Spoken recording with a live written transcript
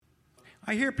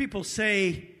I hear people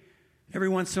say every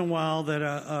once in a while that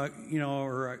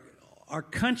our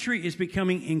country is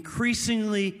becoming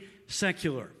increasingly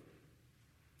secular.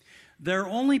 They're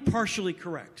only partially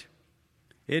correct.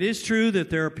 It is true that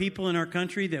there are people in our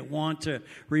country that want to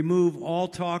remove all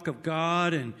talk of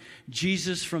God and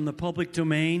Jesus from the public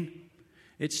domain.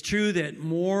 It's true that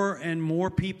more and more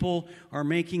people are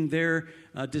making their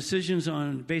decisions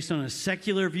based on a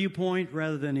secular viewpoint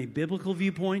rather than a biblical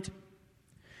viewpoint.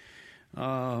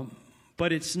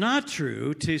 But it's not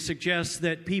true to suggest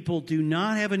that people do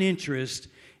not have an interest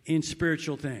in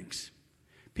spiritual things.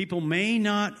 People may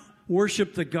not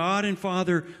worship the God and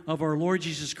Father of our Lord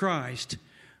Jesus Christ,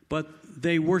 but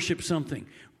they worship something.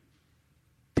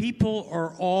 People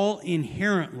are all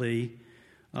inherently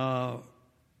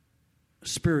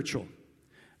spiritual.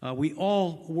 We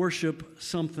all worship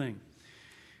something.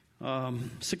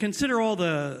 So consider all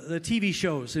the TV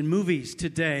shows and movies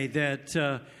today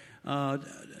that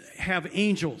have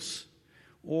angels,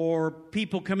 or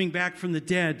people coming back from the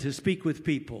dead to speak with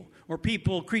people, or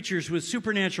creatures with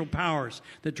supernatural powers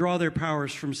that draw their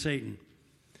powers from Satan.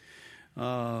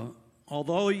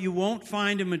 Although you won't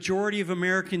find a majority of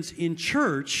Americans in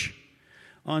church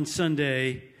on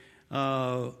Sunday,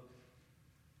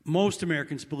 most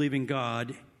Americans believe in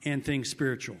God and things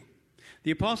spiritual.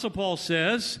 The Apostle Paul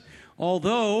says,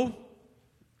 although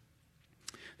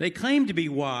they claimed to be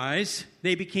wise,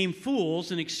 they became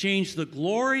fools and exchanged the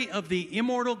glory of the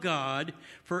immortal God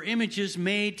for images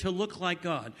made to look like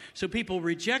God. So people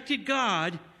rejected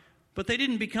God, but they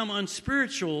didn't become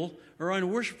unspiritual or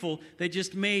unworshipful. They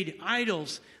just made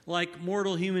idols like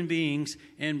mortal human beings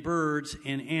and birds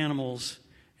and animals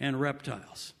and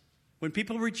reptiles. When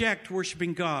people reject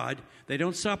worshiping God, they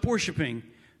don't stop worshiping,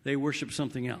 they worship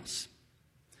something else.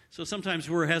 So sometimes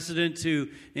we're hesitant to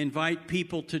invite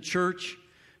people to church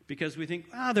because we think,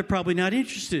 they're probably not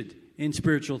interested in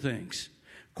spiritual things.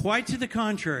 Quite to the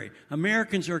contrary,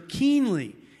 Americans are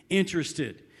keenly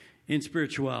interested in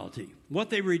spirituality. What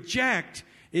they reject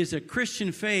is a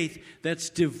Christian faith that's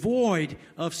devoid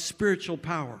of spiritual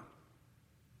power.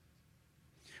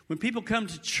 When people come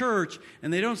to church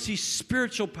and they don't see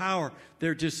spiritual power,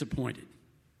 they're disappointed.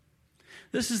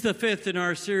 This is the fifth in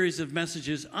our series of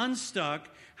messages, Unstuck,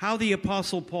 How the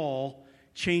Apostle Paul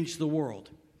Changed the World.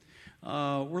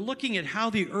 We're looking at how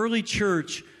the early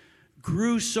church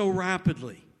grew so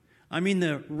rapidly. I mean,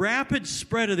 the rapid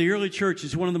spread of the early church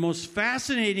is one of the most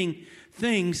fascinating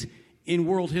things in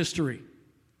world history.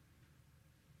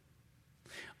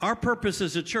 Our purpose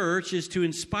as a church is to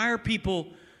inspire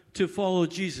people to follow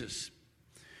Jesus.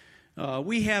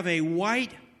 We have a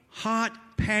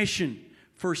white-hot passion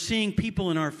for seeing people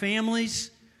in our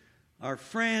families, our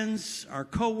friends, our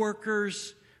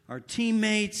coworkers, our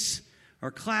teammates, our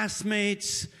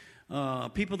classmates,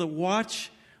 people that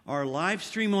watch our live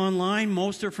stream online.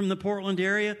 Most are from the Portland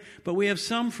area, but we have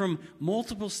some from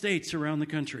multiple states around the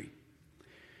country.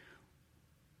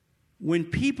 When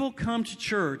people come to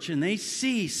church and they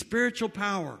see spiritual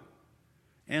power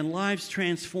and lives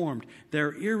transformed,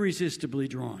 they're irresistibly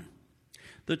drawn.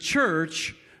 The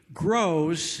church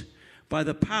grows by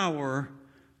the power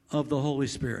of the Holy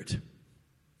Spirit.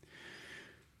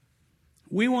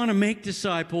 We want to make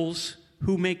disciples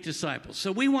who make disciples.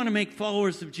 So we want to make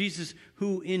followers of Jesus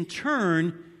who in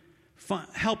turn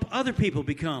help other people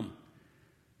become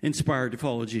inspired to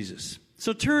follow Jesus.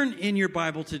 So turn in your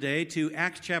Bible today to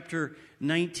Acts chapter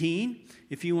 19.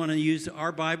 If you want to use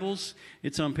our Bibles,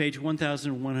 it's on page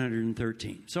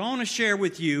 1113. So I want to share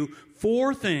with you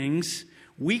 4 things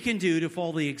we can do to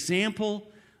follow the example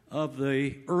of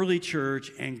the early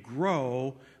church and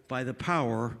grow by the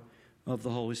power of the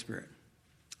Holy Spirit.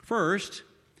 First,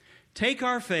 take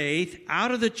our faith out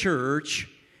of the church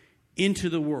into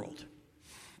the world.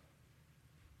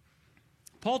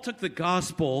 Paul took the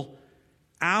gospel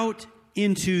out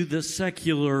into the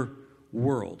secular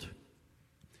world.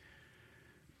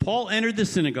 Paul entered the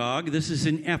synagogue, this is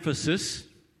in Ephesus,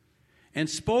 and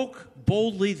spoke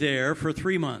boldly there for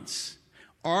 3 months,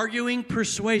 arguing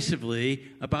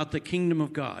persuasively about the kingdom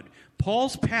of God.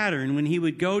 Paul's pattern when he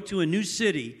would go to a new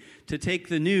city to take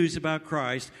the news about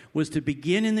Christ was to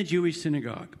begin in the Jewish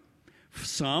synagogue.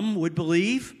 Some would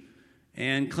believe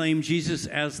and claim Jesus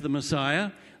as the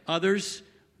Messiah. Others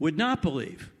would not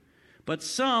believe. But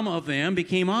some of them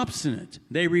became obstinate.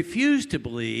 They refused to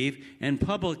believe and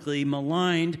publicly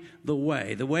maligned the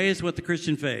way. The way is what the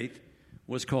Christian faith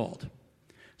was called.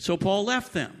 So Paul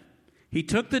left them. He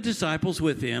took the disciples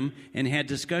with him and had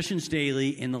discussions daily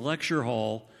in the lecture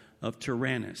hall of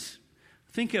Tyrannus.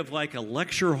 Think of like a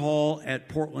lecture hall at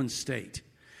Portland State.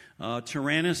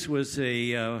 Tyrannus was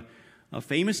a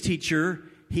famous teacher.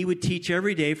 he would teach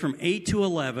every day from 8 to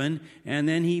 11, and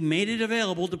then he made it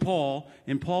available to Paul,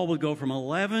 and Paul would go from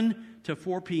 11 to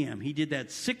 4 p.m. He did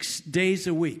that 6 days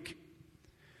a week.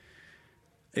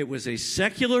 It was a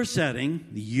secular setting,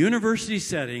 the university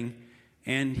setting,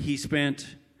 and he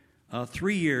spent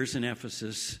 3 years in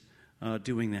Ephesus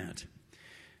doing that.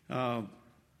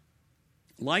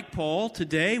 Like Paul,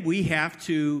 today we have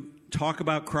to talk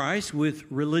about Christ with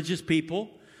religious people.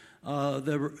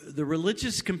 The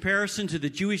religious comparison to the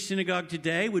Jewish synagogue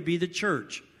today would be the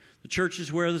church. The church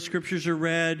is where the scriptures are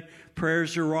read,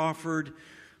 prayers are offered,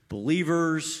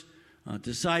 believers,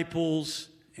 disciples,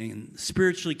 and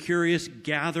spiritually curious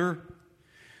gather.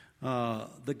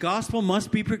 The gospel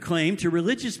must be proclaimed to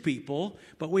religious people,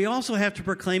 but we also have to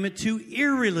proclaim it to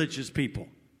irreligious people.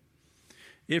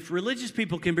 If religious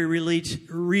people can be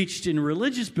reached in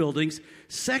religious buildings,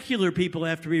 secular people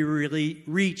have to be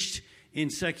reached in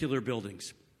secular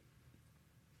buildings.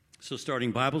 So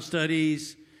starting Bible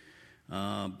studies,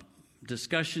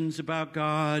 discussions about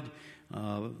God,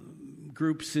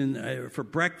 groups for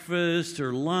breakfast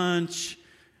or lunch,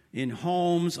 in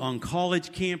homes, on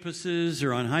college campuses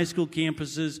or on high school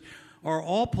campuses, are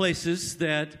all places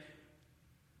that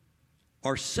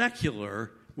are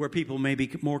secular where people may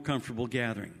be more comfortable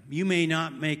gathering. You may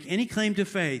not make any claim to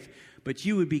faith, but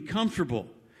you would be comfortable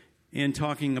in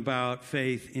talking about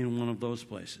faith in one of those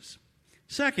places.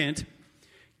 Second,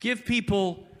 give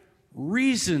people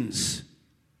reasons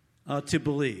to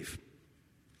believe.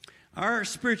 Our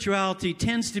spirituality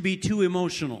tends to be too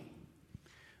emotional.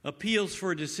 Appeals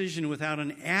for a decision without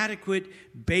an adequate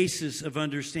basis of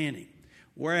understanding.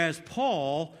 Whereas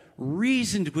Paul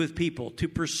reasoned with people to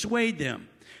persuade them.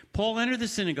 Paul entered the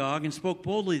synagogue and spoke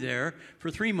boldly there for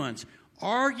 3 months,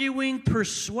 arguing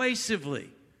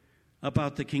persuasively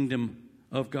about the kingdom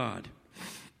of God.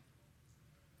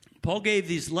 Paul gave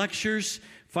these lectures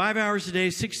 5 hours a day,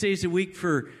 6 days a week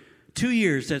for 2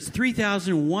 years. That's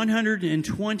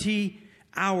 3,120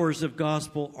 hours of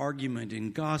gospel argument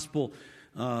and gospel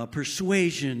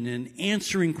persuasion and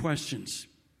answering questions.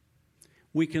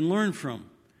 We can learn from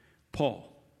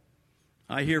Paul.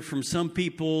 I hear from some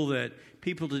people that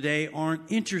people today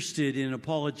aren't interested in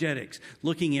apologetics,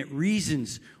 looking at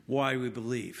reasons why we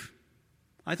believe.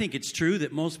 I think it's true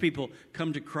that most people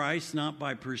come to Christ not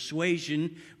by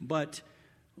persuasion, but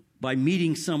by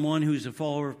meeting someone who's a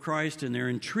follower of Christ and they're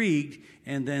intrigued,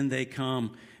 and then they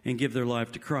come and give their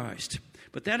life to Christ.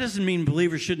 But that doesn't mean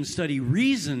believers shouldn't study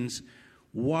reasons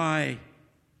why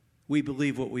we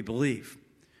believe what we believe.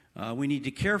 We need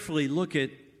to carefully look at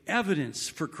evidence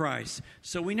for Christ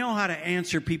so we know how to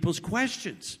answer people's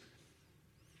questions.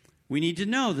 We need to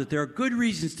know that there are good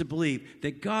reasons to believe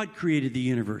that God created the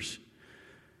universe,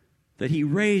 that he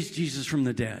raised Jesus from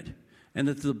the dead, and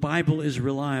that the Bible is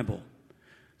reliable,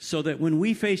 so that when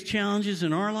we face challenges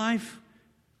in our life,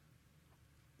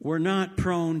 we're not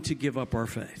prone to give up our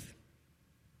faith.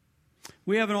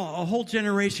 We have a whole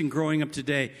generation growing up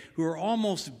today who are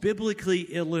almost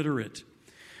biblically illiterate.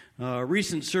 A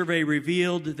recent survey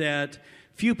revealed that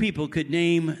few people could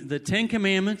name the 10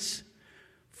 Commandments,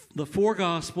 the 4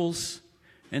 Gospels,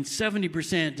 and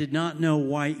 70% did not know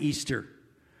why Easter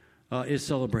is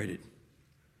celebrated.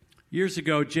 Years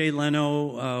ago, Jay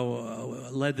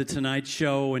Leno led The Tonight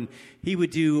Show, and he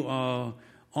would do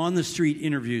on-the-street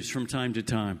interviews from time to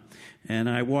time. And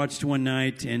I watched one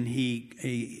night, and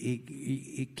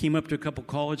he came up to a couple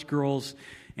college girls,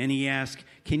 and he asked,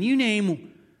 "Can you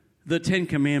name the 10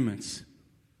 Commandments?"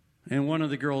 And one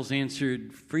of the girls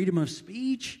answered, "Freedom of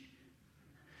speech."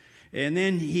 And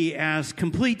then he asked,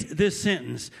 "Complete this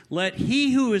sentence. Let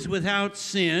he who is without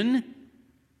sin..."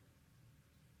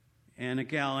 And a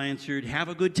gal answered, "Have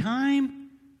a good time."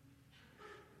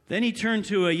 Then he turned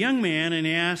to a young man and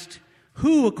asked,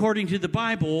 "Who, according to the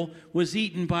Bible, was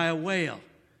eaten by a whale?"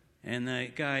 And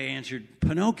the guy answered,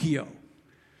 "Pinocchio."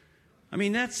 I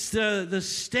mean, that's the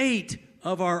state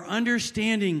of our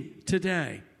understanding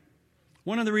today.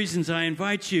 One of the reasons I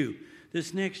invite you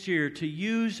this next year to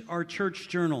use our church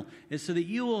journal is so that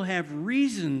you will have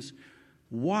reasons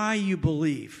why you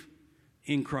believe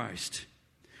in Christ.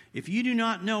 If you do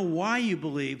not know why you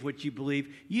believe what you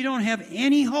believe, you don't have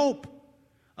any hope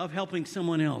of helping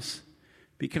someone else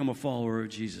become a follower of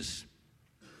Jesus.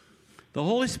 The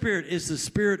Holy Spirit is the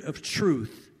Spirit of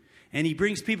truth, and he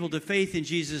brings people to faith in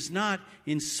Jesus not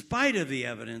in spite of the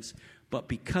evidence, but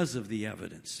because of the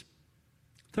evidence.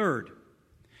 Third,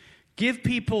 give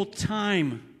people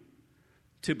time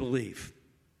to believe.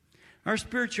 Our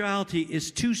spirituality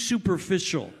is too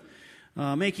superficial,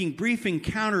 making brief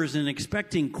encounters and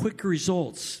expecting quick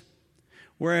results.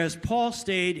 Whereas Paul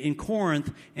stayed in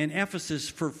Corinth and Ephesus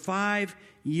for 5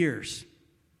 years.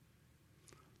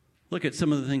 Look at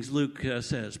some of the things Luke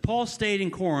says. Paul stayed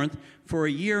in Corinth for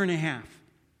a year and a half.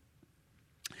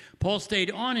 Paul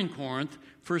stayed on in Corinth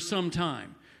for some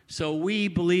time. So we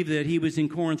believe that he was in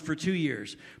Corinth for 2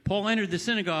 years. Paul entered the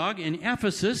synagogue in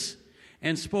Ephesus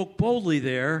and spoke boldly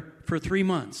there for 3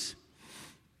 months.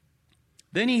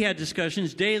 Then he had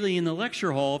discussions daily in the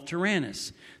lecture hall of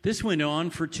Tyrannus. This went on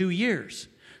for 2 years,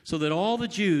 so that all the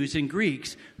Jews and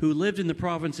Greeks who lived in the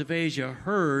province of Asia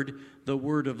heard the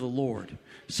word of the Lord.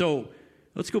 So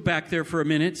let's go back there for a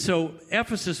minute. So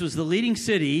Ephesus was the leading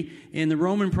city in the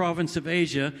Roman province of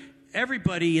Asia.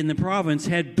 Everybody in the province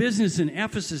had business in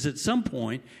Ephesus at some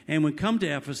point and would come to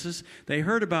Ephesus. They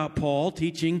heard about Paul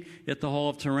teaching at the hall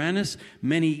of Tyrannus.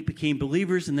 Many became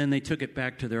believers, and then they took it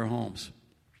back to their homes.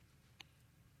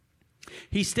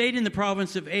 He stayed in the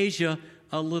province of Asia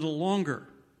a little longer.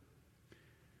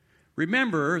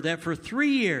 Remember that for 3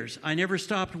 years, I never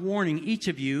stopped warning each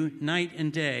of you night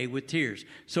and day with tears.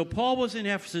 So Paul was in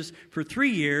Ephesus for 3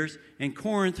 years and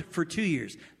Corinth for 2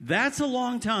 years. That's a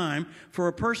long time for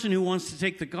a person who wants to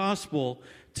take the gospel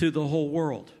to the whole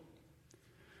world.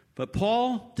 But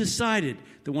Paul decided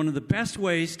that one of the best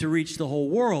ways to reach the whole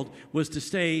world was to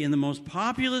stay in the most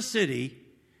populous city,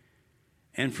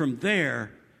 and from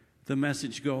there, the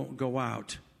message go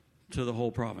out to the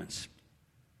whole province.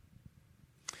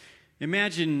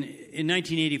 Imagine in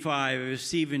 1985, if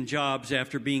Steve Jobs,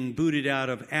 after being booted out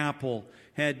of Apple,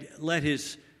 had let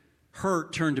his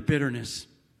hurt turn to bitterness,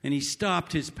 and he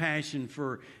stopped his passion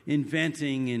for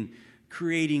inventing and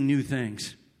creating new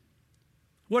things.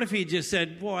 What if he just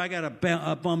said, boy, I got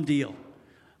a bum deal.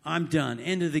 I'm done.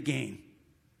 End of the game.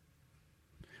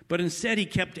 But instead, he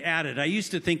kept at it. I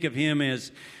used to think of him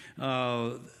as,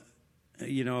 the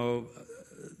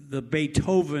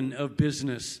Beethoven of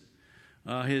business.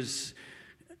 His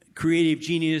creative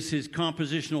genius, his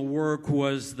compositional work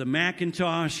was the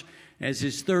Macintosh as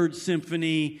his 3rd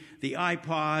symphony, the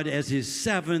iPod as his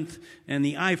 7th, and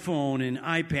the iPhone and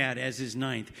iPad as his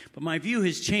 9th. But my view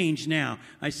has changed now.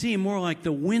 I see him more like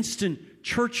the Winston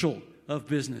Churchill of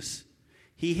business.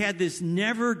 He had this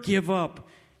never give up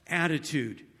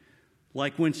attitude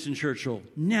like Winston Churchill.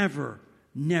 Never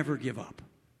give up.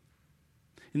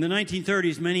 In the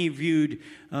 1930s, many viewed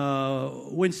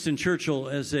Winston Churchill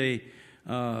as a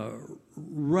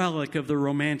relic of the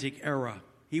Romantic era.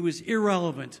 He was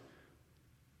irrelevant.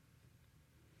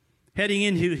 Heading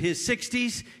into his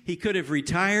 60s, he could have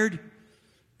retired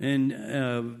and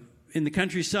in the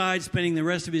countryside, spending the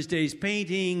rest of his days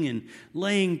painting and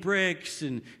laying bricks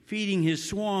and feeding his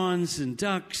swans and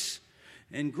ducks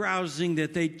and grousing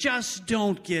that they just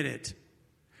don't get it.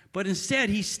 But instead,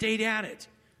 he stayed at it.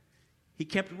 He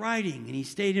kept writing, and he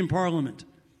stayed in Parliament.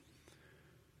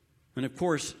 And of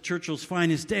course, Churchill's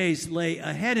finest days lay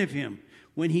ahead of him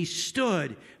when he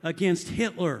stood against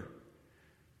Hitler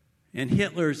and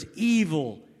Hitler's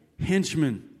evil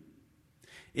henchmen.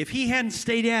 If he hadn't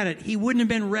stayed at it, he wouldn't have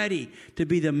been ready to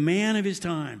be the man of his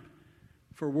time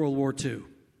for World War II.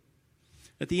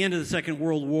 At the end of the Second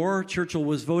World War, Churchill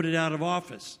was voted out of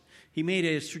office. He made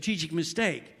a strategic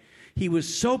mistake. He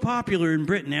was so popular in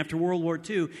Britain after World War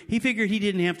II, he figured he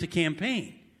didn't have to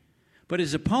campaign. But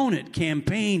his opponent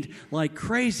campaigned like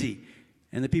crazy,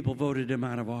 and the people voted him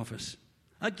out of office.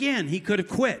 Again, he could have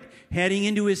quit. Heading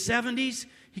into his 70s,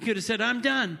 he could have said, I'm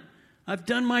done. I've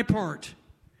done my part.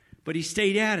 But he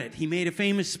stayed at it. He made a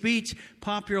famous speech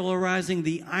popularizing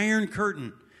the Iron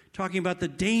Curtain, talking about the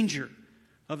danger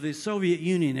of the Soviet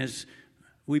Union as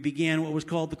we began what was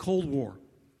called the Cold War.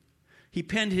 He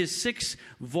penned his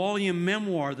 6-volume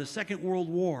memoir, The Second World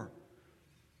War.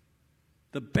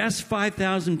 The best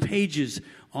 5,000 pages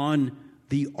on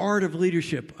the art of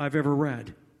leadership I've ever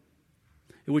read,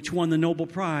 which won the Nobel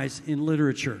Prize in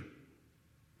Literature.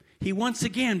 He once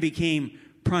again became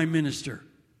prime minister.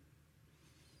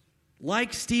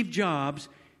 Like Steve Jobs,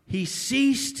 he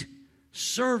ceased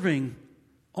serving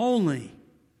only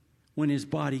when his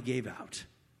body gave out.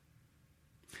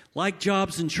 Like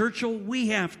Jobs and Churchill, we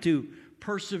have to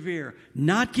persevere,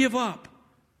 not give up,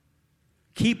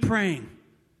 keep praying,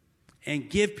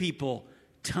 and give people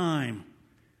time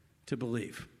to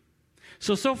believe.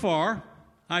 So far,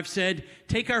 I've said,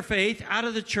 take our faith out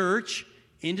of the church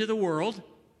into the world,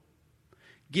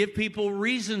 give people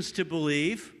reasons to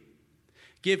believe,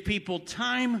 give people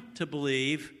time to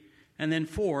believe, and then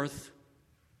fourth,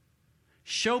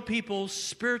 show people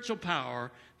spiritual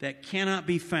power that cannot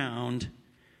be found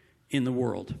in the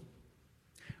world.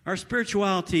 Our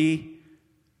spirituality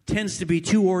tends to be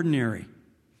too ordinary,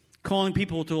 calling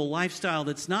people to a lifestyle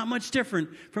that's not much different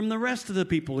from the rest of the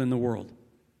people in the world.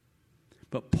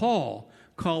 But Paul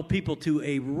called people to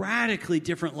a radically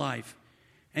different life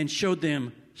and showed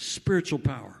them spiritual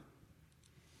power.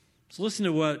 So listen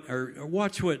to or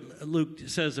watch what Luke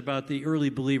says about the early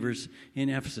believers in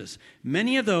Ephesus.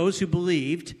 Many of those who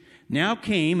believed now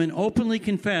came and openly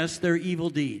confessed their evil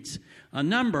deeds. A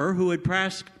number who had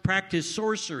practiced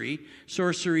sorcery.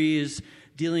 Sorcery is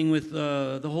dealing with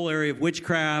the whole area of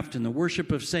witchcraft and the worship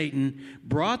of Satan,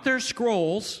 brought their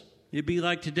scrolls. It'd be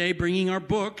like today bringing our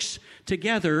books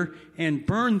together and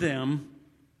burned them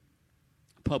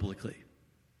publicly.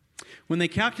 When they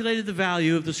calculated the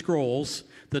value of the scrolls,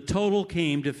 the total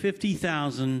came to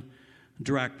 50,000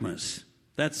 drachmas.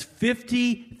 That's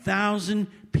 50,000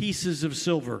 pieces of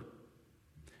silver.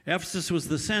 Ephesus was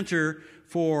the center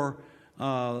for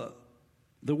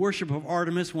the worship of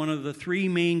Artemis, one of the three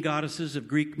main goddesses of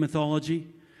Greek mythology.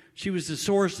 She was the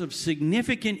source of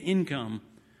significant income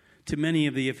to many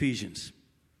of the Ephesians.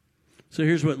 So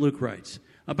here's what Luke writes.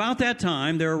 About that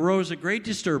time, there arose a great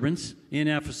disturbance in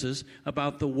Ephesus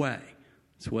about the way.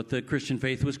 That's what the Christian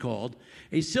faith was called.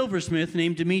 A silversmith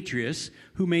named Demetrius,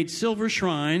 who made silver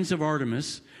shrines of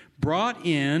Artemis, brought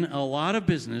in a lot of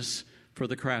business for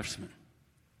the craftsmen.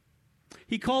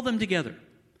 He called them together,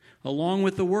 along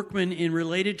with the workmen in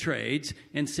related trades,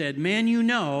 and said, "Man, you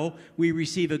know we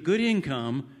receive a good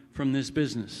income from this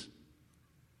business.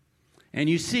 And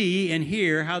you see and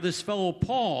hear how this fellow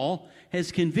Paul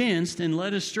has convinced and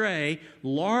led astray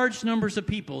large numbers of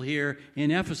people here in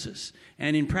Ephesus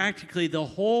and in practically the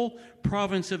whole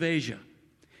province of Asia.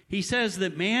 He says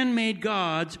that man-made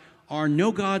gods are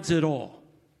no gods at all.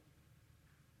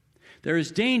 There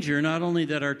is danger not only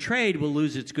that our trade will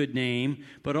lose its good name,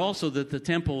 but also that the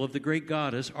temple of the great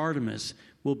goddess Artemis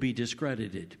will be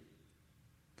discredited.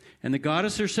 And the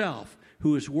goddess herself,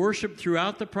 who is worshipped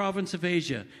throughout the province of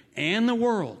Asia and the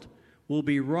world, will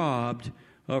be robbed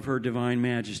of her divine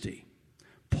majesty."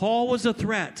 Paul was a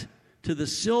threat to the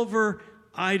silver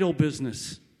idol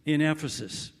business in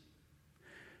Ephesus.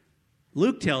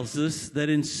 Luke tells us that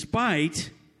in spite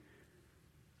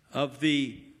of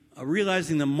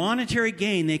realizing the monetary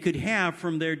gain they could have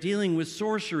from their dealing with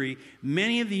sorcery,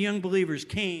 many of the young believers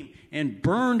came and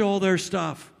burned all their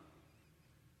stuff.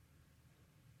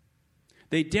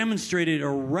 They demonstrated a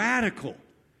radical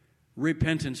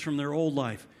repentance from their old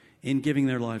life in giving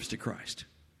their lives to Christ.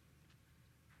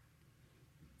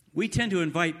 We tend to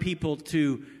invite people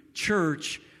to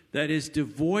church that is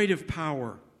devoid of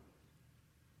power,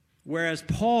 whereas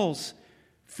Paul's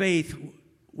faith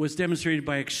was demonstrated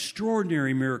by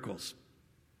extraordinary miracles.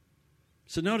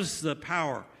 So notice the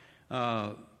power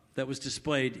that was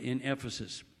displayed in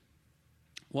Ephesus.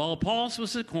 While Apollos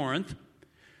was at Corinth,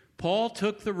 Paul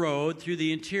took the road through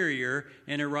the interior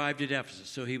and arrived at Ephesus.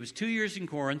 So he was 2 years in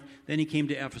Corinth, then he came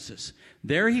to Ephesus.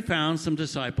 There he found some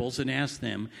disciples and asked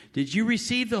them, "Did you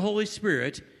receive the Holy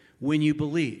Spirit when you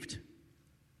believed?"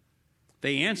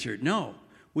 They answered, "No,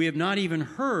 we have not even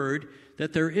heard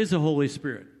that there is a Holy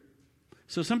Spirit."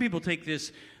 So some people take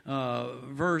this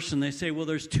verse and they say, well,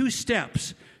 there's 2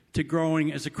 steps to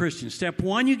growing as a Christian. Step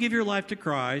 1, you give your life to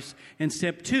Christ, and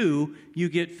step 2, you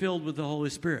get filled with the Holy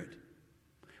Spirit.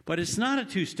 But it's not a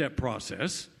 2-step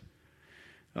process.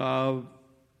 So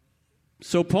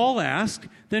Paul asked,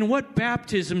 "Then what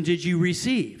baptism did you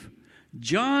receive?"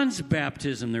 "John's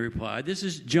baptism," they replied. This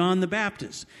is John the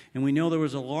Baptist. And we know there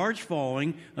was a large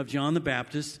following of John the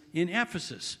Baptist in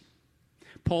Ephesus.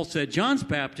 Paul said John's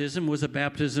baptism was a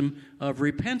baptism of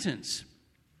repentance.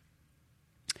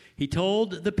 He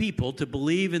told the people to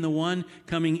believe in the one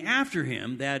coming after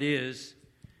him, that is,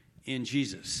 in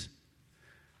Jesus.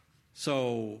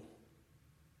 So,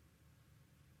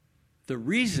 the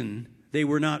reason they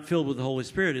were not filled with the Holy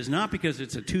Spirit is not because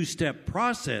it's a 2-step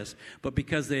process, but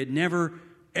because they had never,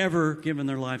 ever given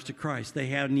their lives to Christ. They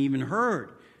hadn't even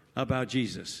heard about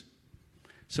Jesus.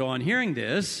 So on hearing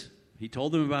this, he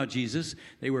told them about Jesus.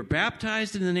 They were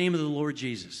baptized in the name of the Lord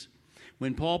Jesus.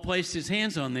 When Paul placed his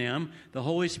hands on them, the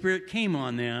Holy Spirit came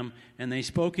on them, and they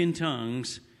spoke in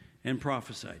tongues and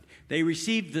prophesied. They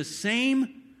received the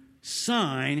same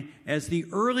sign as the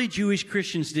early Jewish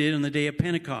Christians did on the day of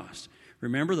Pentecost.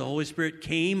 Remember, the Holy Spirit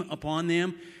came upon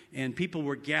them, and people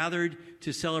were gathered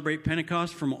to celebrate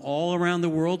Pentecost from all around the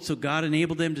world, so God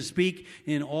enabled them to speak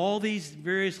in all these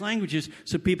various languages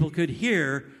so people could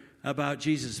hear about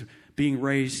Jesus being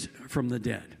raised from the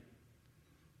dead.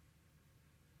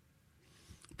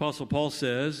 Apostle Paul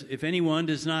says, if anyone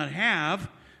does not have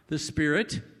the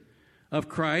Spirit of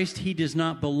Christ, he does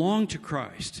not belong to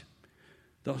Christ.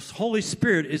 The Holy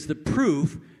Spirit is the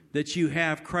proof that you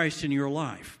have Christ in your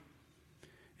life.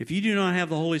 If you do not have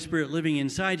the Holy Spirit living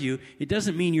inside you, it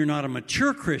doesn't mean you're not a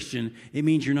mature Christian. It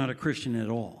means you're not a Christian at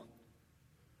all.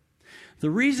 The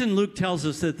reason Luke tells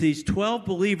us that these 12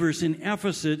 believers in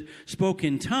Ephesus spoke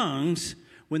in tongues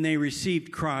when they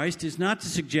received Christ is not to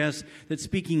suggest that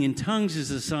speaking in tongues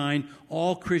is a sign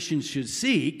all Christians should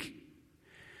seek,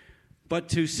 but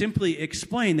to simply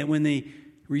explain that when they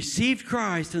received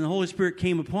Christ and the Holy Spirit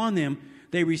came upon them,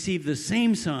 they received the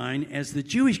same sign as the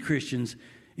Jewish Christians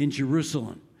in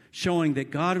Jerusalem, showing that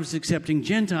God was accepting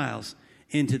Gentiles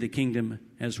into the kingdom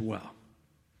as well.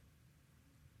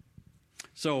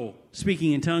 So,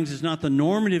 speaking in tongues is not the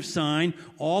normative sign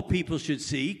all people should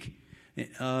seek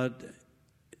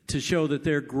to show that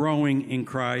they're growing in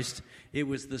Christ. It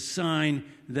was the sign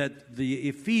that the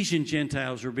Ephesian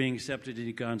Gentiles were being accepted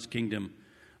into God's kingdom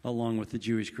along with the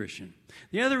Jewish Christian.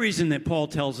 The other reason that Paul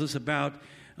tells us about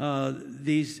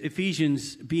these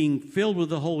Ephesians being filled with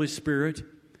the Holy Spirit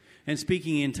and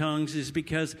speaking in tongues is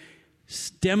because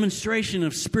demonstration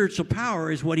of spiritual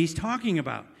power is what he's talking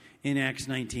about in Acts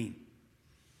 19.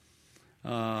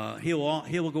 He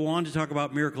will go on to talk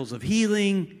about miracles of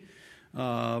healing,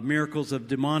 miracles of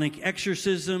demonic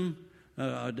exorcism,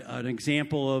 an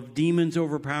example of demons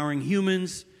overpowering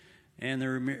humans, and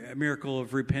the miracle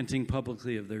of repenting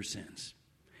publicly of their sins.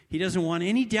 He doesn't want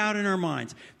any doubt in our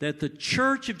minds that the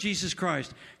church of Jesus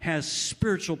Christ has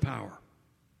spiritual power.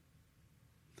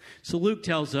 So Luke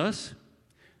tells us,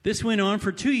 this went on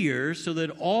for 2 years so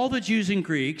that all the Jews and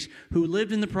Greeks who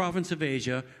lived in the province of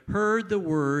Asia heard the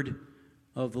word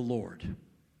of the Lord.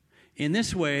 In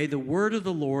this way, the word of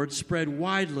the Lord spread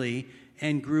widely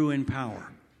and grew in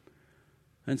power.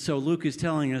 And so Luke is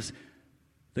telling us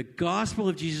the gospel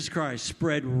of Jesus Christ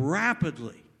spread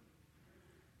rapidly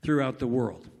throughout the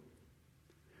world.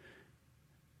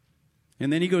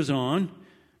 And then he goes on,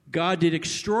 God did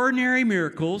extraordinary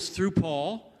miracles through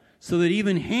Paul, so that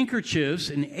even handkerchiefs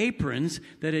and aprons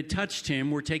that had touched him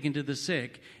were taken to the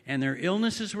sick, and their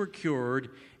illnesses were cured,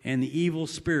 and the evil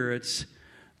spirits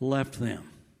left them.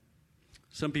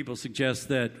 Some people suggest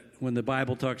that when the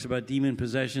Bible talks about demon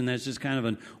possession, that's just kind of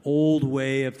an old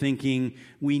way of thinking.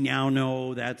 We now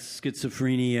know that's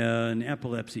schizophrenia and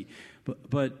epilepsy.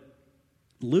 But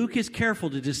Luke is careful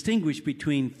to distinguish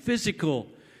between physical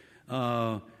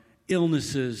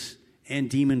illnesses and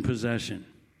demon possession.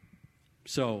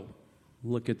 So,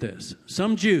 look at this.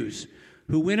 Some Jews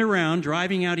who went around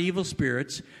driving out evil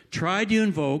spirits tried to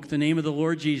invoke the name of the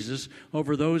Lord Jesus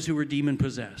over those who were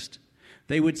demon-possessed.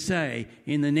 They would say,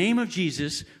 "In the name of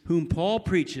Jesus, whom Paul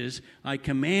preaches, I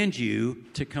command you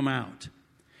to come out."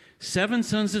 7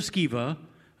 sons of Sceva,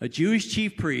 a Jewish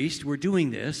chief priest, were doing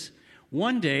this.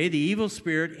 One day, the evil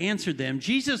spirit answered them,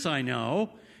 "Jesus I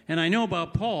know, and I know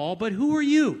about Paul, but who are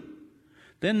you?"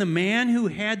 Then the man who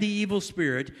had the evil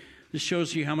spirit, this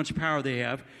shows you how much power they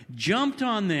have, jumped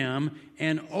on them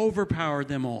and overpowered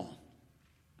them all.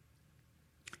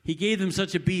 He gave them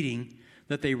such a beating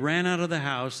that they ran out of the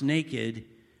house naked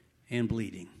and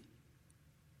bleeding.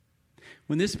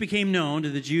 When this became known to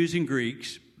the Jews and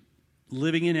Greeks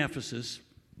living in Ephesus,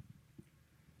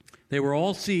 they were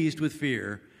all seized with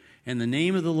fear, and the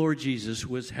name of the Lord Jesus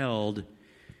was held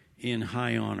in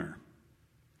high honor.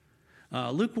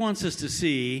 Luke wants us to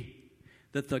see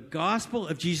that the gospel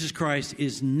of Jesus Christ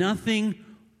is nothing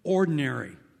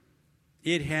ordinary.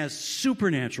 It has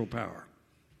supernatural power.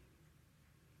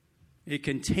 It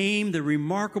can tame the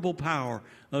remarkable power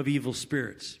of evil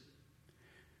spirits.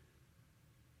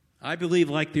 I believe,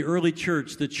 like the early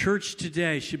church, the church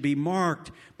today should be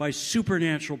marked by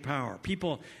supernatural power.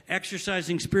 People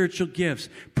exercising spiritual gifts,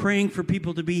 praying for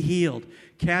people to be healed,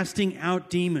 casting out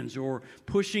demons, or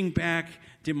pushing back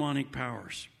demonic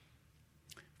powers.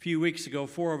 A few weeks ago,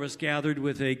 4 of us gathered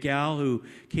with a gal who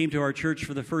came to our church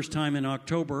for the first time in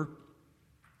October.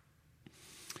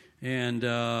 And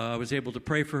I was able to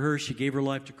pray for her. She gave her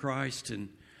life to Christ. And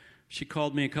she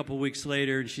called me a couple weeks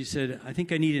later and she said, "I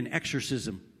think I need an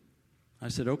exorcism." I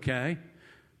said, "Okay."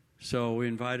 So we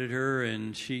invited her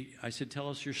and I said, "Tell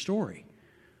us your story."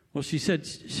 Well, she said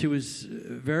she was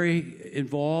very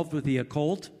involved with the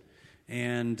occult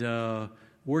and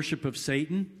worship of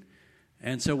Satan.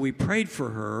 And so we prayed for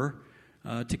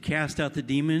her to cast out the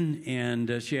demon,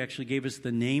 and she actually gave us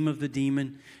the name of the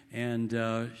demon.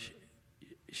 And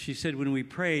she said when we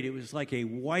prayed, it was like a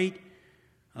white,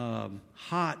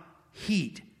 hot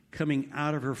heat coming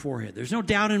out of her forehead. There's no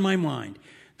doubt in my mind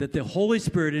that the Holy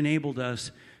Spirit enabled us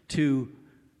to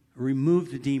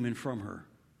remove the demon from her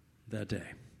that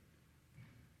day.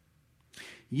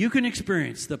 You can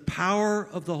experience the power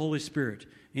of the Holy Spirit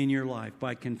in your life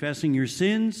by confessing your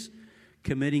sins,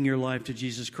 committing your life to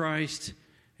Jesus Christ,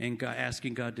 and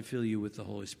asking God to fill you with the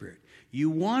Holy Spirit. You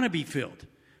want to be filled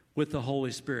with the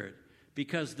Holy Spirit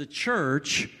because the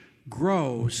church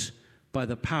grows by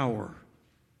the power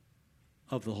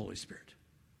of the Holy Spirit.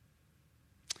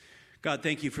 God,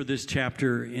 thank you for this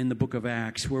chapter in the book of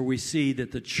Acts where we see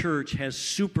that the church has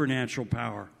supernatural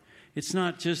power. It's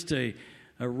not just a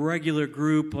regular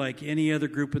group like any other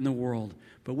group in the world,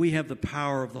 but we have the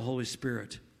power of the Holy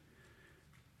Spirit.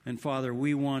 And Father,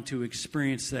 we want to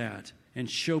experience that and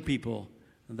show people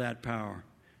that power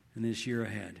in this year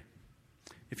ahead.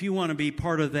 If you want to be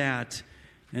part of that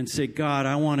and say, God,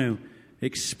 I want to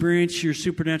experience your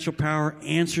supernatural power,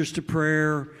 answers to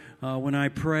prayer when I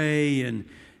pray, and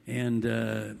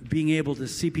being able to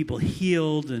see people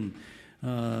healed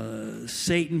and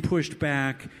Satan pushed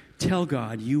back, tell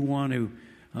God you want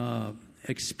to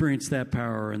experience that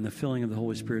power and the filling of the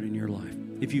Holy Spirit in your life.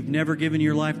 If you've never given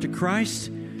your life to Christ,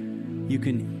 you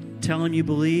can tell him you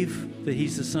believe that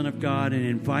he's the Son of God and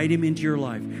invite him into your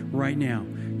life right now.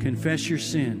 Confess your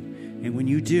sin, and when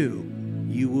you do,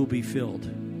 you will be filled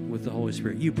with the Holy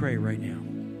Spirit. You pray right now.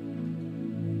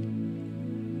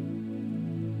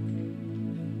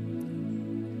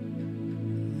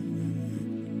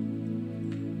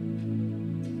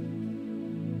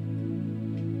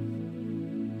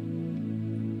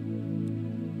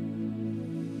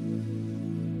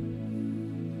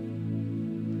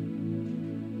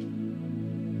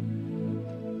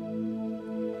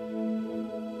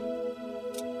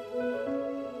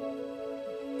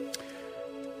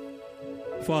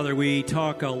 Father, we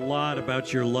talk a lot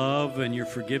about your love and your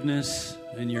forgiveness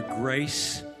and your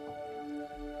grace,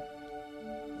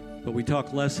 but we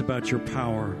talk less about your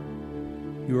power.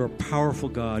 You are a powerful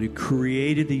God who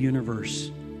created the universe,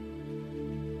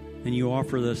 and you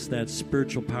offer us that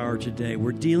spiritual power today.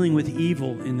 We're dealing with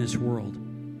evil in this world,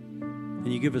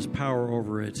 and you give us power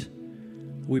over it.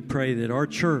 We pray that our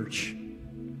church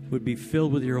would be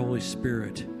filled with your Holy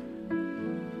Spirit,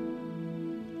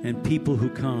 and people who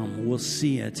come will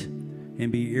see it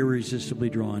and be irresistibly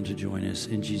drawn to join us.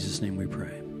 In Jesus' name we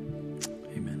pray.